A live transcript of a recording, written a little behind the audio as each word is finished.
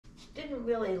didn't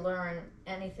really learn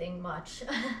anything much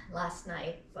last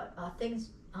night, but things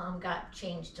got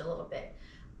changed a little bit.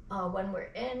 When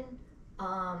we're in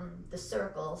the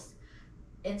circles,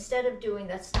 instead of doing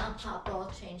that stomp, pop,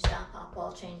 ball change, stomp, pop,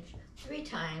 ball change 3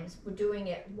 times, we're doing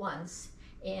it once.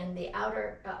 And the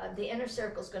inner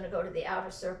circle is going to go to the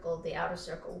outer circle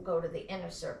will go to the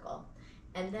inner circle.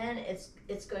 And then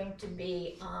it's going to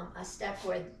be a step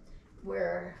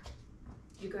where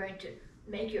you're going to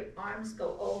make your arms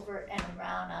go over and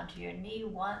around onto your knee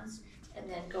once, and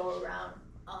then go around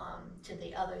to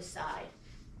the other side.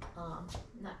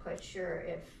 Not quite sure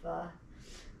if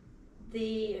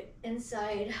the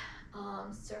inside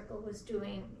circle was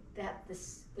doing that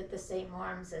with the same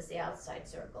arms as the outside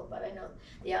circle, but I know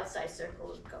the outside circle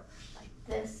would go like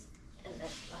this and then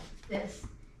like this.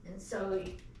 And so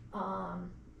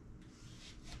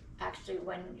actually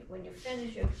when you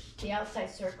finish, the outside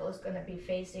circle is going to be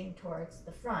facing towards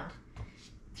the front.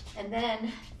 And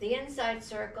then the inside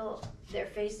circle, they're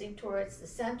facing towards the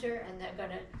center, and they're going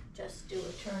to just do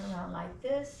a turnaround like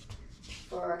this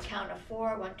for a count of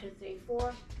 4, 1, 2, 3,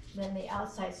 4. Then the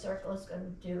outside circle is going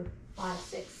to do 5,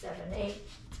 6, 7, 8,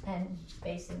 and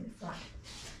facing the front.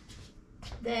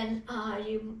 Then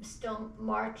you still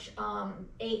march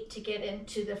 8 to get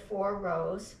into the 4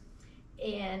 rows.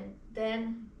 And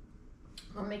then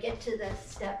when we get to the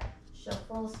step,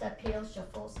 shuffle, step, heel,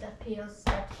 shuffle, step, heel,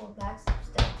 step, pull back,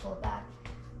 step, pull back.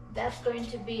 That's going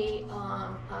to be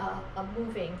a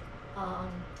moving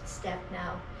step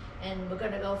now. And we're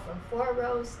going to go from 4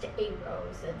 rows to 8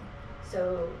 rows. And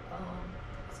so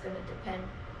it's going to depend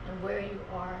on where you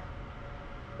are,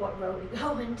 what row you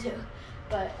go into.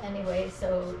 But anyway,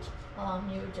 so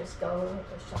you just go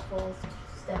shuffle,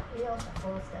 step, heel,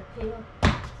 shuffle, step, heel,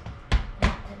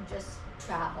 and just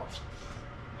travel.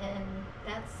 And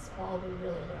that's all we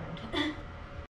really learned.